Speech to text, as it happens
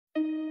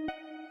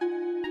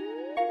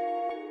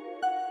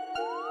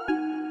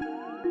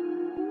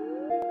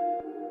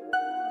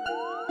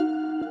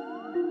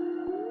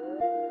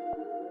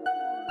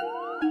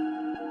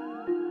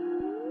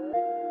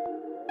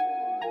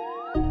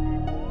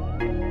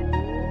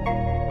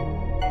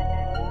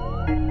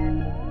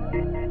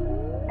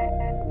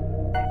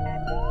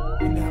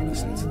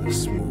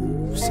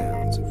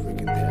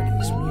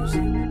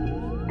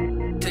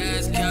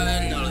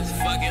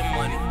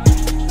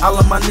All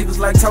of my niggas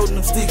like toting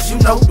them sticks, you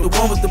know, the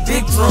one with the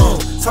big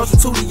drum. Social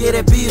Tootie, yeah,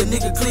 that be a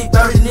nigga click.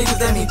 30 niggas,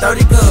 that mean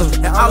 30 guns.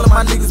 And all of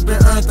my niggas been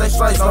earned their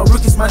stripes. No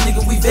rookies, my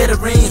nigga, we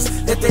veterans.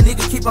 Let that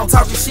nigga keep on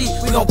talking shit,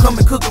 we gon' come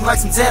and cook them like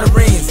some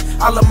Zatarans.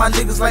 All of my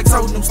niggas like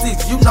toting them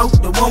sticks, you know,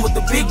 the one with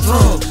the big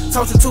drum.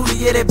 Social Tootie,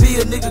 yeah, that be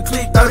a nigga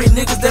click. 30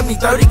 niggas, that mean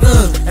 30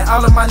 guns. And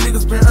all of my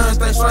niggas been earned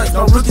their stripes.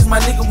 No rookies, my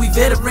nigga, we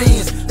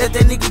veterans. Let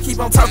that nigga keep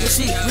on talking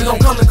shit, we gon'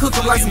 come and cook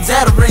them like some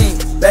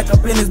Zatarans. Back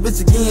up in this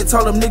bitch again,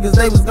 told them niggas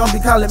they was gon' be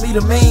calling me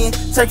the man.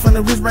 Take from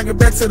the rich, bring it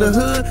back to the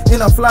hood.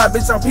 Then I fly,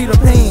 bitch, I'm Peter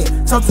Pan.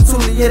 Talk to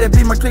Tootie, yeah, that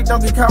be my clique,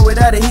 don't get caught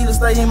without a heater,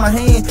 stay in my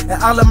hand. And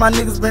all of my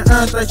niggas been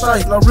earned their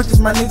stripes. No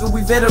rookies, my nigga,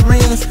 we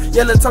veterans.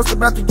 Yellow toast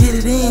about to get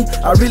it in.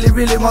 I really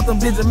want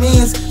them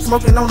Benjamins.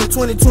 Smoking on the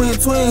 20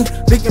 twin.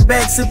 Big and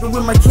back, sipping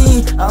with my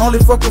king. I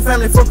only fuck with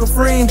family, fuck a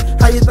friend.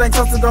 How you think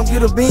Toaster don't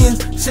get a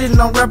Benz? Shitting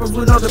on rappers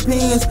with no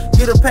depends.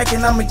 Get a pack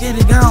and I'ma get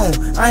it gone.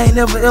 I ain't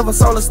never ever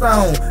sold a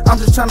stone. I'm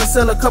just tryna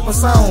sell a couple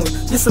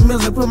songs. Get some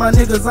music, put my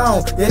niggas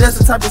on. Yeah, that's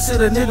the type of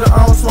shit a nigga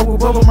on. Smoke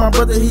with Bubba, my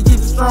brother, he keep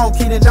it strong.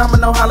 Kid and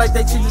Domino, how like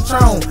they cheat the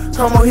tron.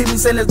 Come on, hit me,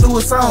 say let's do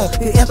a song.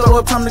 Hit intro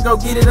up, time to go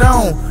get it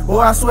on. Boy,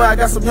 I swear I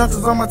got some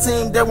youngsters on my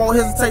team that won't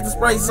hesitate to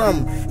spray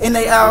something. And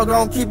they all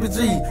gon' keep it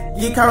G.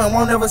 Get caught and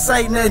won't never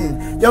say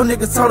nothing. Yo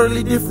niggas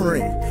totally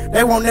different.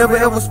 They won't never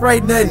ever spray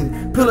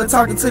nothing. Pillar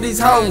talking to these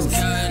hoes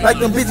like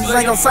them bitches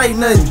ain't gon' say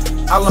nothing.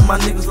 All of my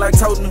niggas like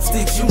toting them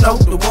sticks, you know,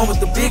 the one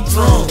with the big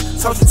drum.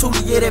 Social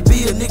Tootie, yeah, that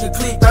be a nigga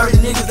click.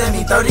 30 niggas, that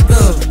mean 30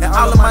 guns. And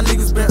all of my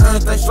niggas been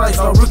earned their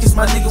stripes. No rookies,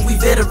 my nigga, we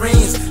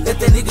veterans.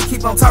 Let that nigga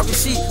keep on talking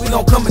shit, we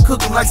gon' come and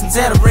cook them like some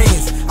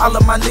Zatarans. All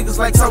of my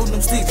niggas like toting them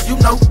sticks, you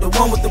know, the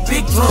one with the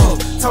big drum.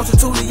 Social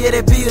Tootie, yeah,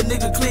 that be a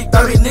nigga click.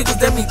 30 niggas,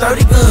 that mean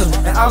 30 guns.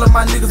 And all of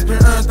my niggas been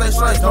earned their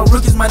stripes. No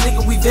rookies, my nigga,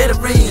 we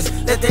veterans.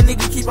 Let that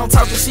nigga keep on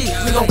talking shit,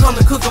 we gon' come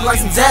and cook them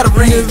like some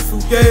Zatarans.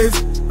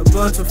 A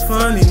bunch of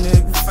funny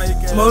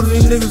niggas. Most of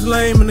these niggas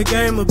lame in the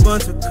game, a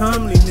bunch of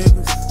comely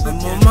niggas. I'm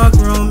on my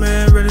grown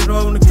man, ready to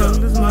roll when it comes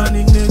to this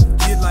money, nigga.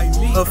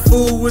 A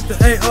fool with the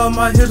AR,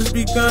 my hitters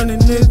be gunning,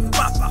 nigga.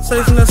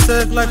 Chasing that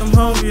sack like I'm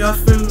hungry, I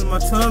feel it in my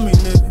tummy,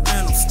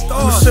 nigga.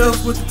 I'm a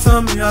shelf with the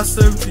tummy, I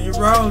serve it to you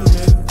raw,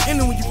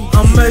 nigga.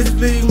 I'm Major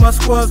League, my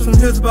squad's some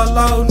hits by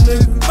law,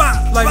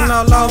 nigga. Like an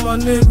outlaw, my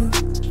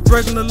nigga.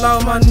 Breaking the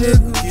law, my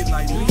nigga.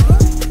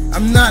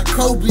 I'm not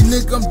Kobe,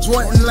 nigga, I'm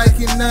Jordan like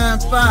in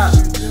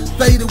 9-5.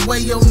 Fade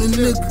away on the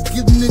nigga,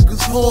 give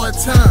niggas hard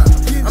time.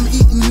 I'm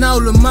eating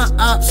all of my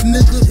ops,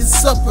 nigga, it's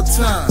supper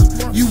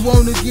time. You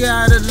wanna get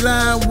out of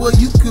line, well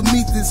you could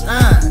meet this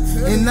eye.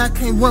 And I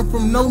can't run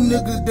from no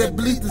nigga that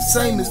bleed the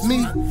same as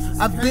me.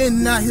 I've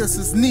been out here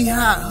since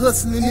knee-high,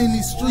 hustling in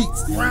these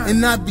streets.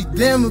 And I'd be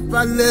damned if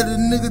I let a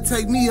nigga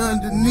take me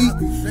underneath.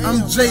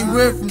 I'm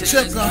J-Red from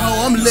Checker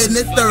Hoe, I'm letting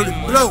that 30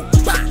 blow.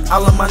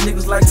 All of my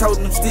niggas like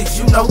toting them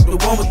sticks, you know, the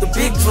one with the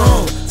big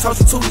drum.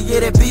 Social Tootie, yeah,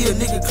 that be a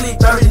nigga click.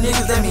 30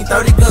 niggas, that mean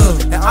 30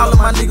 guns. And all of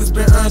my niggas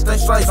been earned their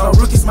stripes. No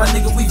rookies, my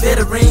nigga, we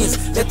veterans.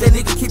 Let that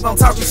nigga keep on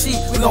talking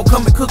shit, we gon'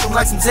 come and cook them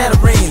like some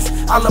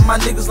Zatarans. All of my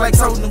niggas like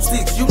toting them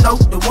sticks, you know,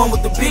 the one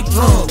with the big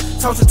drum.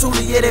 Social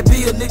Tootie, yeah, that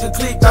be a nigga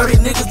click. 30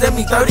 niggas, that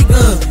mean 30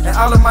 guns. And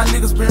all of my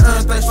niggas been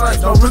earned their stripes.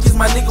 No rookies,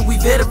 my nigga, we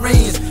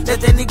veterans. Let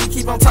that nigga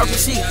keep on talking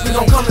shit, we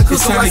gon' come and cook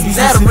them like some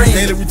Zatarans.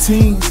 Daily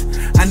routines,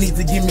 I need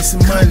to give me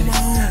some money.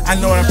 I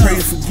know I pray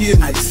for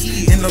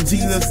forgiveness. And no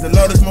Jesus, the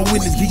Lord is my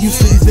witness. Get used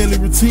to these daily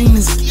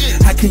routines.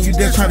 How can you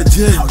dare try to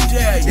judge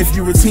me? If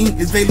your routine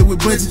is daily with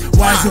budget,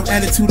 why is your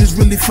attitude is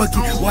really fucking?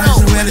 Why is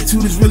your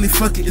attitude is really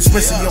fucking?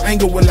 Expressing your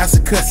anger with lots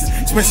of cussing.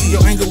 Expressing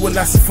your anger with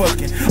lots of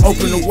fucking.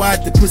 Open the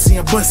wide, the pussy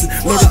I'm busting.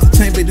 Load up the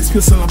chamber, this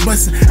pistol I'm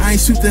busting. I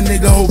ain't shoot the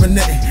nigga over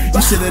nothing.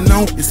 You should've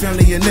known, it's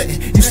family or nothing.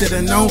 You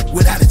should've known,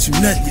 without it you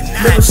nothing.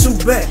 Never shoot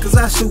back, cause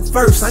I shoot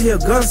first. I hear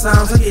gun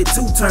sounds, I get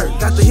two turned.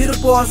 Got to hit the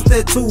bars with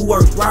that two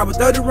work. Ride with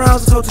 30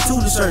 rounds and told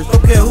you 2 shirts.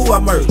 Don't care who I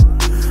murder.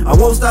 I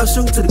won't stop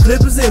shooting till the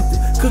clip is empty.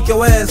 Cook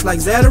your ass like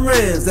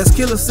Zatarans, that's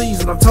killer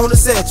season. I'm Tony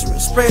Satchel.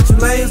 Spread your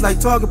lanes like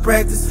target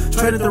practice.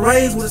 Training the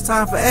range when it's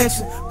time for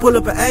action. Pull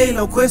up an A,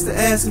 no question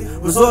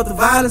asking. Resort to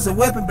violence and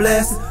weapon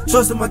blasting.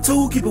 Trusting my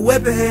tool, keep it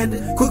weapon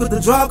handed. Quicker to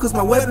draw cause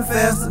my weapon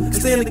faster.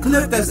 Extend the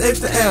clip, that's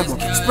extra ammo.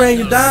 Spraying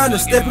you down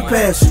and stepping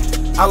past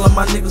you. All of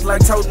my niggas like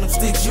toting them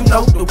sticks, you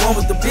know, the one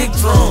with the big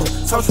drum.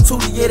 Social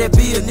Tootie, yeah, that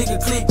be a nigga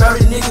click.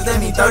 30 niggas,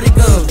 that mean 30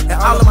 guns. And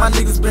all of my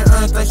niggas been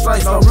earned their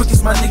stripes. No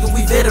rookies, my nigga,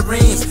 we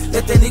veterans.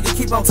 Let that nigga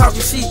keep on talking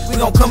shit, we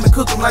gon' come and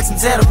cook them like some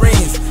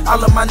Zatarans.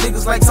 All of my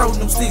niggas like toting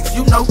them sticks,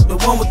 you know, the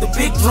one with the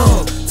big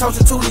drum.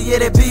 Social Tootie,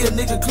 yeah, that be a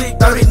nigga click.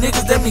 30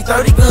 niggas, that mean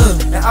 30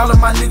 guns. And all of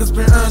my niggas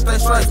been earned their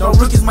stripes. No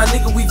rookies, my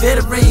nigga, we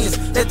veterans.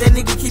 Let that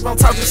nigga keep on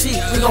talking shit,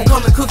 we gon'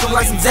 come and cook them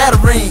like some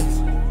Zatarans.